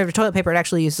alternative to toilet paper, it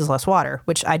actually uses less water,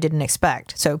 which I didn't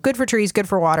expect. So good for trees, good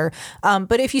for water.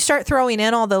 But if you start throwing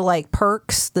in all the like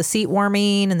perks, the seat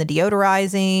warming and the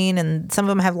deodorizing, and some of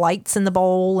them have lights in the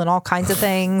bowl and all kinds of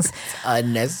things. It's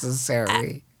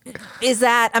unnecessary. Is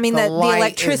that, I mean, the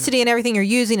electricity and everything you're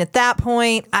using at that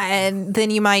point, and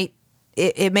then you might,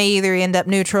 it may either end up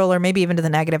neutral or maybe even to the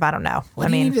negative. I don't know. What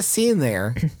do you need to see in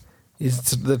there?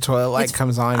 The toilet light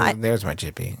comes on. There's my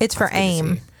chippy. It's for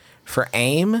aim. For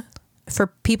aim? For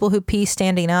people who pee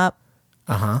standing up.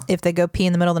 If they go pee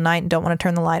in the middle of the night and don't want to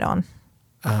turn the light on.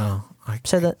 Oh,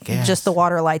 so that just the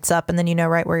water lights up and then you know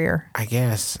right where you're. I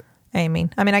guess.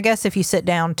 Aiming. I mean, I guess if you sit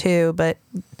down too, but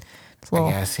it's a little.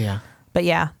 I guess, yeah. But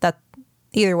yeah, that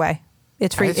either way.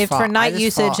 It's for night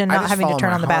usage and not having to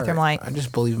turn on the bathroom light. I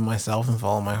just believe in myself and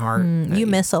follow my heart. You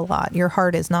miss a lot. Your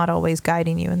heart is not always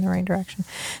guiding you in the right direction.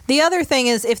 The other thing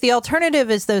is, if the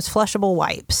alternative is those flushable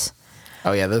wipes.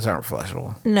 Oh, yeah, those aren't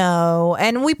flushable. No,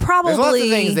 and we probably... There's lots of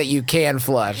things that you can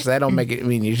flush. That don't make it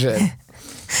mean you should.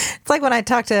 It's like when I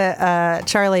talked to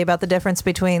Charlie about the difference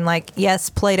between, like, yes,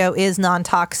 Play-Doh is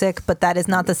non-toxic, but that is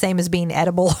not the same as being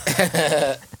edible.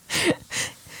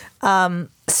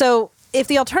 So if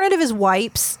the alternative is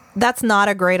wipes, that's not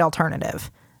a great alternative.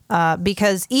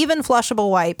 Because even flushable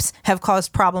wipes have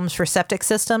caused problems for septic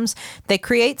systems. They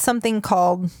create something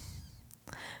called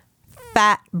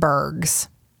fatbergs.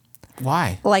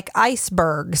 Why? Like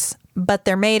icebergs, but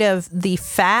they're made of the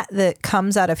fat that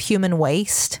comes out of human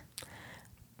waste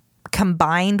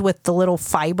combined with the little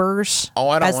fibers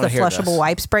as the flushable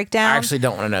wipes break down. I actually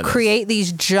don't want to know this. Create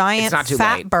these giant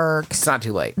fatbergs. It's not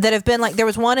too late. That have been like, there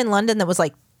was one in London that was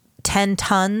like 10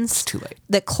 tons. It's too late.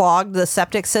 That clogged the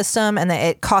septic system, and that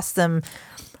it cost them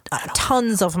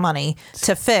tons of money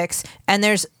to fix. And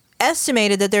there's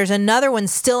estimated that there's another one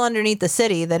still underneath the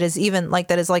city that is even like,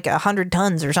 that is like 100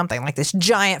 tons or something, like this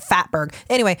giant fatberg.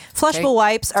 Anyway, flushable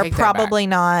wipes are probably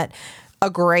not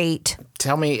a great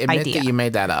admit idea. That you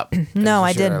made that up. No,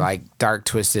 I didn't. Like dark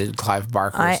twisted Clive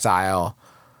Barker style.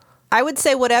 I would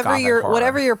say whatever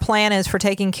your plan is for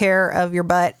taking care of your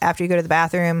butt after you go to the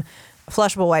bathroom,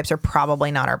 flushable wipes are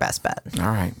probably not our best bet. All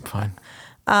right, fine.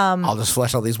 I'll just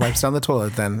flush all these wipes down the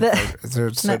toilet then.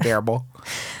 They're so terrible.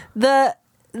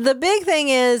 The big thing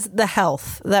is the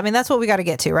health. I mean, that's what we got to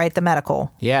get to, right? The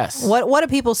medical. Yes. What do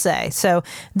people say? So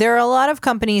there are a lot of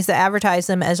companies that advertise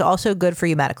them as also good for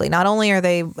you medically. Not only are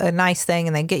they a nice thing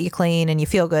and they get you clean and you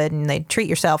feel good and they treat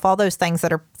yourself, all those things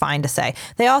that are fine to say.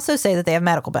 They also say that they have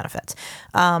medical benefits.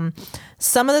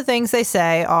 Some of the things they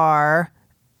say are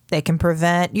they can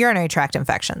prevent urinary tract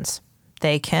infections.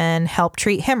 They can help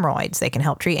treat hemorrhoids. They can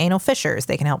help treat anal fissures.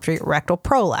 They can help treat rectal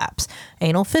prolapse,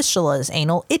 anal fistulas,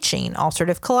 anal itching,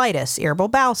 ulcerative colitis, irritable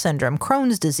bowel syndrome,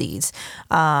 Crohn's disease,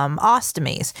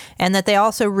 ostomies, and that they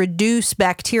also reduce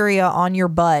bacteria on your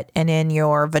butt and in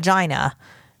your vagina,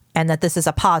 and that this is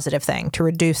a positive thing to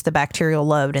reduce the bacterial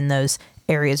load in those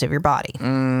areas of your body.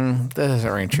 That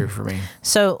doesn't ring true for me.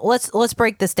 So let's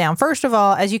break this down. First of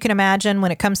all, as you can imagine,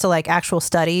 when it comes to like actual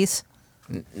studies,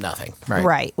 nothing.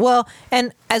 Right. Well,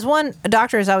 and as one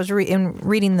doctor, as I was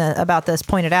reading about this,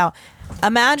 pointed out,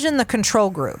 imagine the control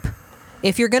group.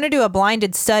 If you're going to do a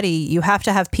blinded study, you have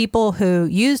to have people who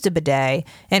used a bidet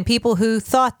and people who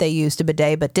thought they used a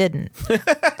bidet but didn't.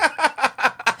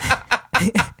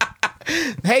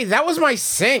 Hey, that was my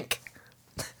sink.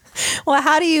 Well,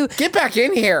 how do you get back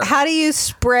in here? How do you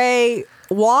spray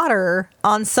water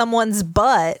on someone's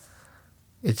butt?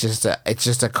 It's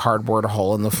just a cardboard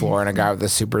hole in the floor and a guy with a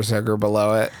super soaker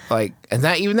below it. Like, and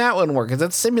that wouldn't work because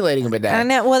that's simulating a bidet. I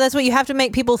know. Well, that's what you have to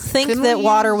make people think that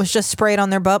water was just sprayed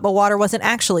on their butt, but water wasn't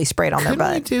actually sprayed on their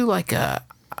butt. Couldn't we do like a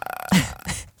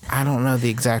I don't know the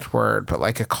exact word, but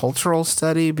like a cultural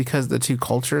study, because the two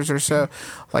cultures are so,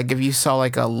 like if you saw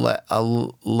like a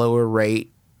lower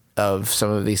rate of some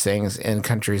of these things in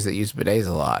countries that use bidets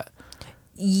a lot.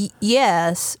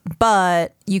 Yes,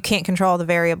 but you can't control the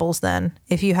variables then.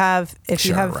 If you have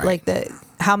like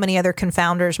how many other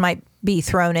confounders might be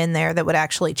thrown in there that would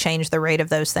actually change the rate of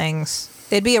those things.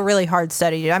 It'd be a really hard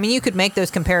study. I mean, you could make those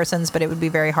comparisons, but it would be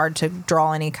very hard to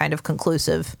draw any kind of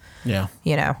conclusive,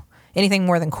 anything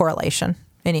more than correlation.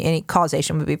 Any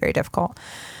causation would be very difficult.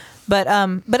 But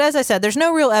as I said, there's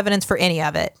no real evidence for any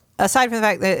of it. Aside from the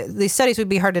fact that these studies would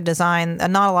be hard to design,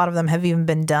 and not a lot of them have even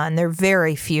been done. They're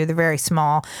very few. They're very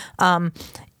small.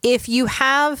 If you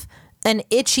have an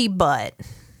itchy butt,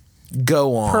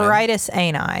 go on. Pruritus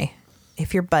ani,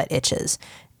 if your butt itches,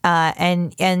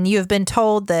 and you have been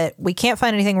told that we can't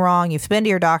find anything wrong. You've been to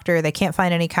your doctor. They can't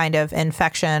find any kind of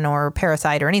infection or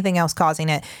parasite or anything else causing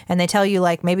it. And they tell you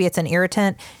like maybe it's an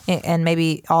irritant and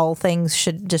maybe all things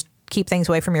should just keep things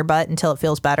away from your butt until it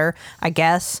feels better, I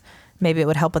guess. Maybe it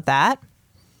would help with that.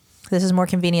 This is more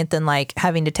convenient than like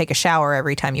having to take a shower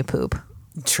every time you poop.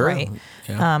 True. Right?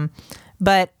 Yeah.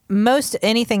 But most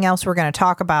anything else we're going to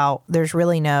talk about, there's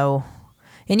really no.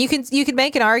 And you could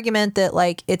make an argument that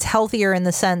like it's healthier in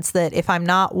the sense that if I'm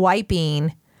not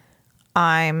wiping,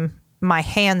 my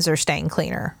hands are staying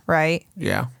cleaner, right?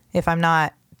 Yeah. If I'm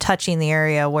not touching the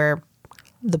area where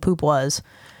the poop was,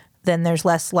 then there's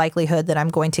less likelihood that I'm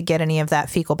going to get any of that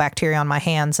fecal bacteria on my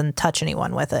hands and touch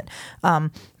anyone with it.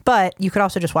 But you could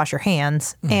also just wash your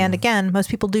hands. Mm-hmm. And again, most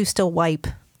people do still wipe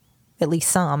at least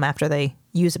some after they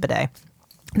use a bidet.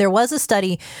 There was a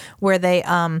study where they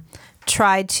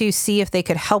tried to see if they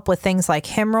could help with things like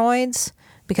hemorrhoids,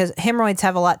 because hemorrhoids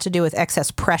have a lot to do with excess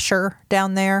pressure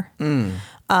down there.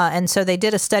 And so they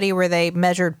did a study where they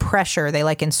measured pressure. They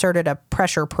like inserted a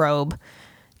pressure probe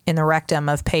in the rectum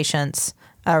of patients,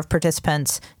 of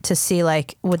participants, to see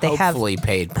like would they have hopefully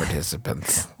paid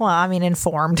participants. Well, I mean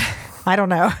informed. I don't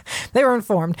know. They were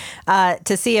informed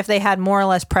to see if they had more or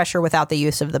less pressure without the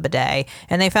use of the bidet,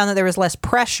 and they found that there was less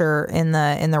pressure in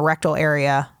the rectal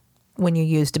area when you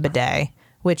used a bidet,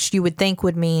 which you would think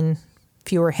would mean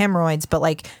fewer hemorrhoids, but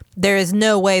like there is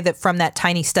no way that from that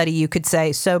tiny study you could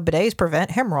say, so bidets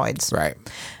prevent hemorrhoids. Right.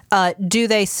 Do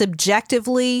they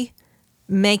subjectively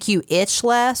make you itch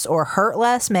less or hurt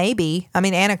less? Maybe. I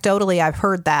mean, anecdotally, I've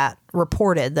heard that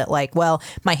reported that like, well,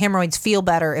 my hemorrhoids feel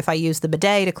better if I use the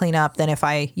bidet to clean up than if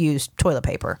I use toilet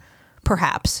paper.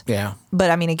 Perhaps. Yeah.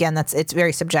 But I mean, again, it's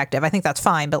very subjective. I think that's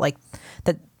fine, but like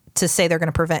that, to say they're going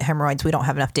to prevent hemorrhoids, we don't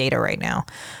have enough data right now.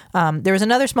 There was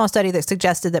another small study that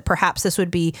suggested that perhaps this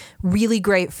would be really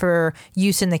great for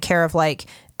use in the care of like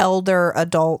elder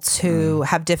adults who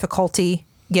have difficulty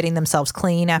getting themselves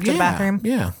clean after the bathroom.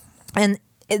 Yeah. And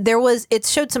it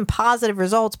showed some positive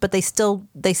results, but they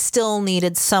still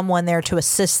needed someone there to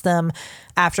assist them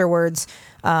afterwards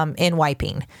in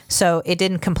wiping. So it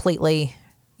didn't completely.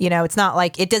 It's not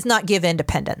like it does not give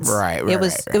independence. Right. It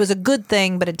was a good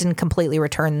thing, but it didn't completely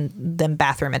return them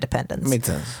bathroom independence. Makes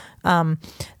sense.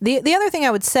 The other thing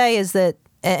I would say is that,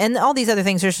 and all these other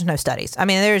things, there's just no studies. I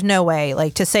mean, there's no way,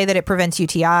 like, to say that it prevents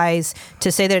UTIs,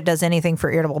 to say that it does anything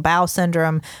for irritable bowel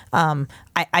syndrome.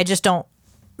 I just don't.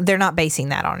 They're not basing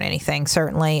that on anything,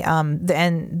 certainly.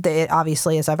 And it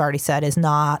obviously, as I've already said, is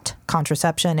not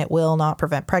contraception. It will not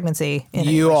prevent pregnancy.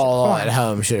 You all at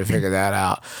home should have figured that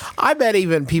out. I bet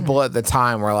even people at the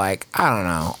time were like, I don't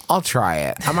know, I'll try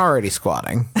it. I'm already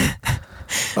squatting.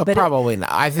 but probably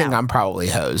not. I think I'm probably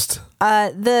hosed.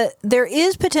 There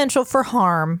is potential for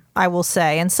harm, I will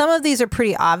say, and some of these are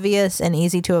pretty obvious and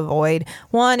easy to avoid.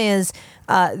 One is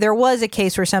there was a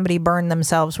case where somebody burned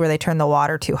themselves where they turned the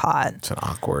water too hot. It's an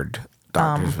awkward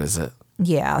doctor's visit.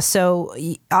 Yeah, so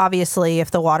obviously, if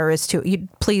the water is too,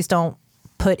 please don't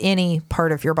put any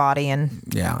part of your body in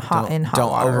hot water.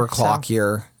 Don't overclock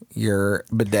your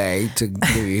bidet to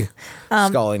give you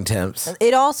scalding temps.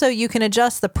 It also, you can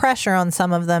adjust the pressure on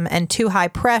some of them, and too high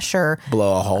pressure.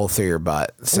 Blow a hole through your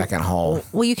butt, second hole.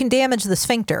 Well, you can damage the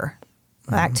sphincter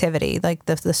activity, like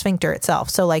the sphincter itself.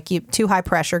 So like too high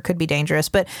pressure could be dangerous.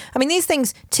 But I mean, these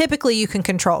things typically you can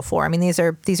control for. I mean, these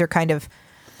are kind of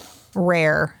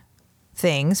rare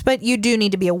things, but you do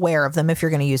need to be aware of them if you're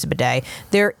going to use a bidet.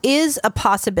 There is a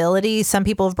possibility some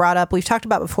people have brought up, we've talked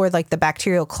about before, like the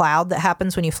bacterial cloud that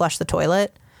happens when you flush the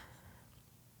toilet.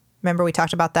 Remember we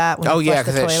talked about that? When you flush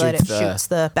the toilet, it shoots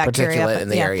the bacteria in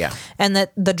the area. And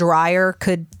that the dryer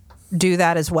could do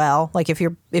that as well. Like if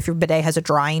your bidet has a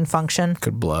drying function,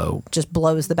 could just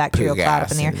blows the bacterial cloud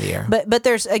up in the air. But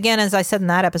there's, again, as I said in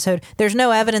that episode, there's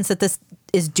no evidence that this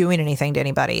is doing anything to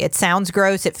anybody. It sounds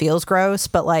gross, it feels gross,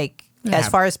 but like as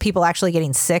far as people actually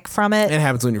getting sick from it, it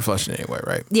happens when you're flushing anyway,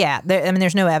 right? Yeah,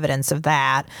 there's no evidence of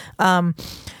that.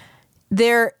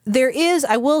 There is,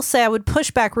 I will say, I would push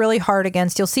back really hard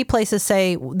against, you'll see places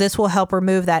say this will help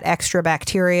remove that extra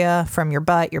bacteria from your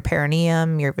butt, your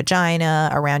perineum, your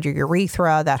vagina, around your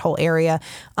urethra, that whole area.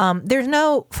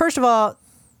 First of all,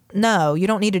 no, you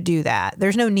don't need to do that.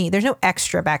 There's no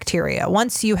extra bacteria.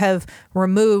 Once you have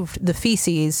removed the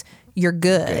feces, you're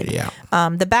good. Yeah.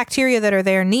 The bacteria that are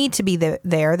there need to be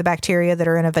there. The bacteria that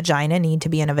are in a vagina need to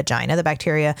be in a vagina. The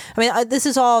bacteria, I mean, this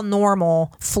is all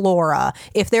normal flora.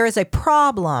 If there is a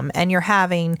problem and you're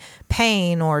having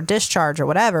pain or discharge or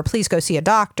whatever, please go see a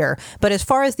doctor. But as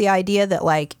far as the idea that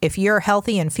like if you're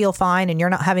healthy and feel fine and you're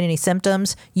not having any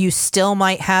symptoms, you still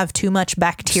might have too much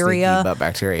bacteria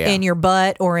in your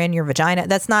butt or in your vagina,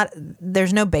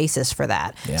 there's no basis for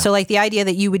that. Yeah. So like the idea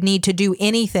that you would need to do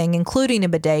anything, including a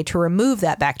bidet, to remove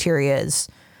that bacteria is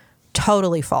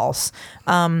totally false.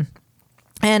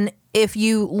 And if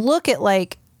you look at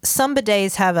like some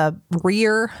bidets have a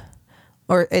rear,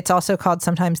 or it's also called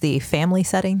sometimes the family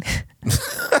setting.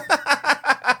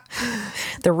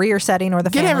 The rear setting or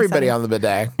the family setting. Get everybody on the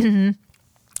bidet. Mm-hmm.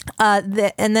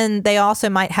 And then they also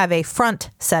might have a front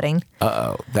setting.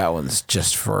 That one's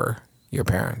just for your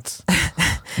parents.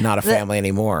 Not a family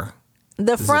anymore.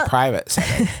 This is a private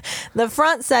setting. The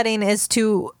front setting is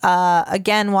to,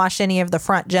 again, wash any of the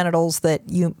front genitals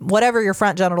whatever your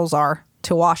front genitals are,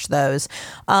 to wash those.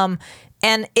 And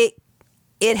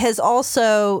it has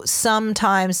also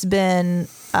sometimes been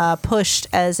pushed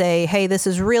as hey, this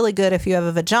is really good if you have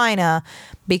a vagina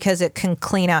because it can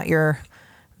clean out your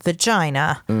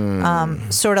vagina.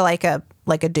 Sort of like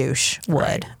like a douche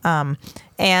would.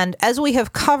 And as we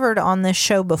have covered on this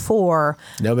show before,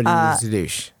 nobody needs to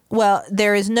douche. Well,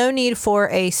 there is no need for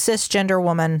a cisgender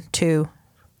woman to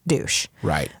douche.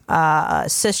 Right.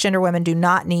 Cisgender women do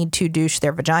not need to douche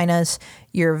their vaginas.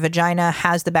 Your vagina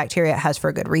has the bacteria it has for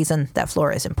a good reason. That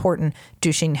flora is important.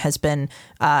 Douching has been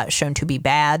shown to be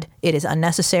bad. It is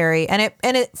unnecessary, and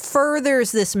it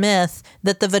furthers this myth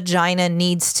that the vagina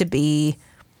needs to be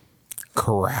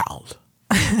corralled.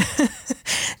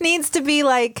 Needs to be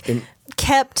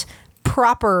kept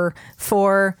proper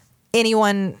for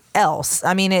anyone else.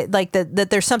 I mean, that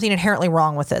there's something inherently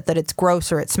wrong with it, that it's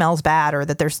gross or it smells bad, or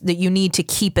that you need to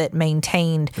keep it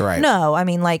maintained. Right. No, I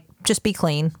mean, just be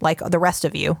clean like the rest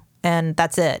of you, and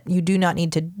that's it. You do not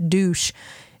need to douche.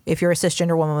 If you're a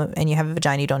cisgender woman and you have a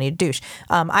vagina, you don't need to douche.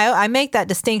 I make that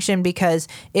distinction because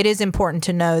it is important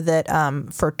to know that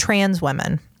for trans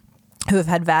women who have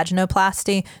had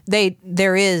vaginoplasty,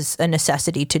 there is a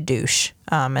necessity to douche,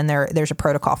 and there's a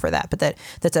protocol for that. But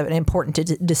that's an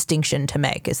important distinction to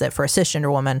make, is that for a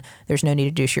cisgender woman, there's no need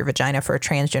to douche your vagina. For a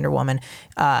transgender woman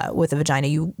with a vagina,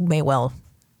 you may well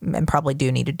and probably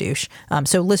do need a douche.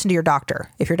 So listen to your doctor.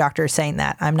 If your doctor is saying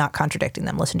that, I'm not contradicting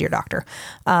them. Listen to your doctor.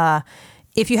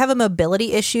 If you have a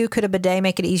mobility issue, could a bidet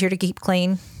make it easier to keep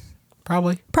clean?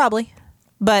 Probably.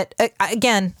 But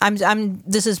again,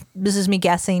 this is me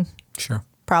guessing. Sure.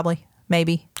 Probably.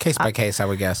 Maybe. Case by case, I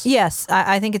would guess. Yes.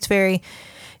 I think it's very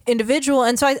individual.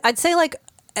 And so I'd say,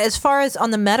 as far as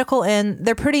on the medical end,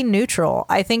 they're pretty neutral.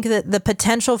 I think that the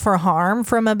potential for harm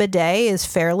from a bidet is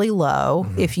fairly low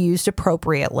if used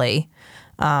appropriately,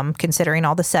 considering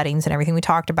all the settings and everything we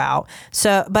talked about.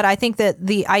 But I think that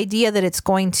the idea that it's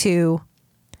going to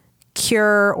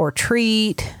cure or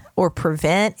treat or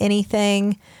prevent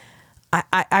anything,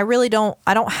 I really don't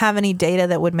have any data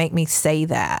that would make me say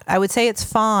that. I would say it's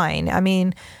fine. I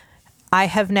mean, I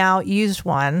have now used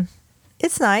one.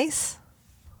 It's nice.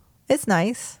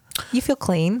 You feel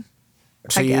clean,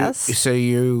 I guess. So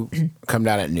you come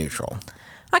down at neutral.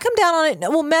 I come down on it.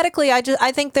 Well, medically, I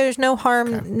think there's no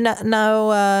harm, okay.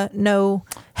 no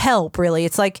help, really.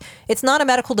 It's not a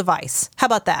medical device. How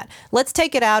about that? Let's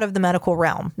take it out of the medical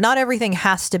realm. Not everything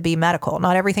has to be medical.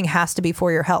 Not everything has to be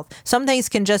for your health. Some things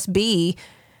can just be,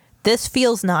 this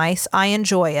feels nice. I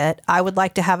enjoy it. I would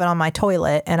like to have it on my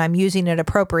toilet, and I'm using it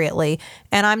appropriately.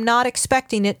 And I'm not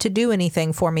expecting it to do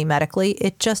anything for me medically.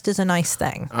 It just is a nice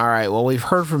thing. All right. Well, we've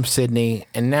heard from Sydney,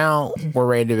 and now we're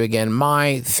ready to begin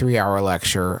my 3-hour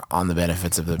lecture on the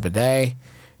benefits of the bidet.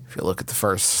 If you look at the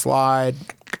first slide,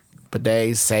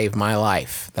 bidets save my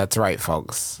life. That's right,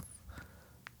 folks.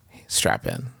 Strap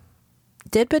in.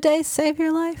 Did bidets save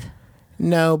your life?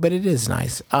 No, but it is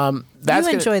nice. You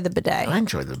enjoy the bidet. I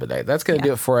enjoy the bidet. That's going to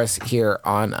do it for us here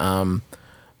on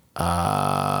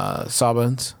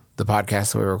Sawbones, the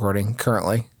podcast that we're recording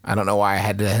currently. I don't know why I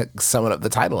had to summon up the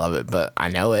title of it, but I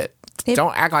know it.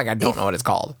 Don't act like I don't know what it's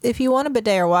called. If you want a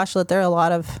bidet or washlet, there are a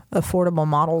lot of affordable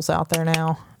models out there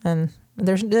now, and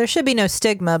there should be no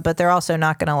stigma, but they're also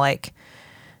not going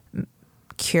to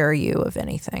cure you of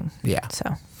anything. Yeah.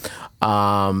 So.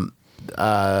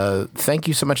 Thank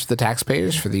you so much to the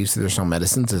taxpayers for the use of their own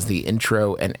medicines as the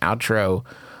intro and outro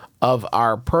of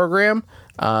our program.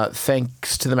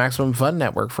 Thanks to the Maximum Fun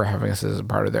Network for having us as a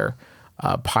part of their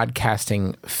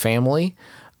podcasting family.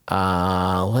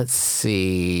 Let's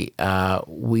see.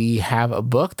 We have a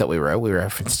book that we wrote. We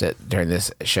referenced it during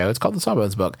this show. It's called The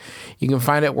Sawbones Book. You can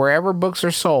find it wherever books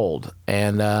are sold,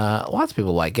 and lots of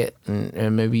people like it,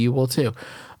 and maybe you will too.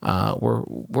 We're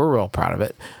real proud of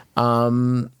it.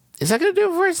 Is that going to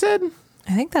do it for us, Sid?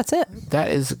 I think that's it. That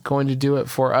is going to do it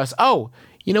for us. Oh,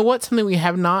 you know what? Something we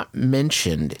have not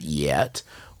mentioned yet.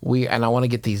 And I want to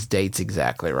get these dates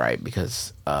exactly right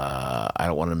because I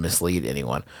don't want to mislead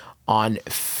anyone. On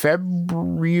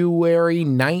February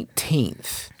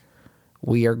 19th,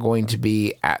 we are going to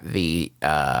be at the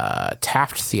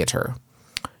Taft Theater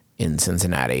in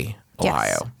Cincinnati,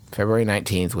 Ohio. Yes. February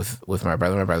 19th with my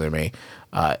brother and me.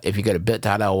 If you go to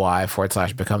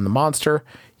bit.ly/become the monster,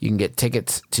 you can get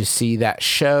tickets to see that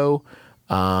show.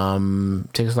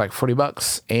 Tickets are like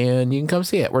 $40, and you can come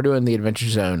see it. We're doing the Adventure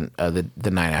Zone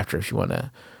the night after if you want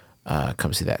to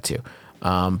come see that too.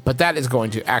 But that is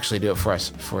going to actually do it for us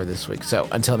for this week. So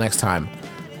until next time,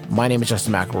 my name is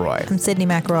Justin McElroy. I'm Sydney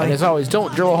McElroy. And as always,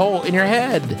 don't drill a hole in your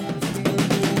head.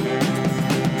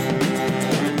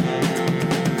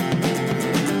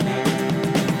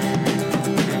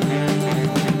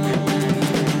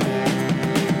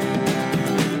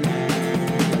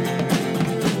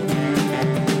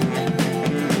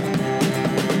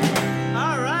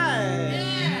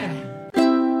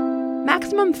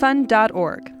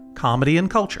 MaximumFun.org. Comedy and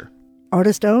culture.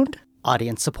 Artist owned.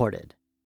 audience supported.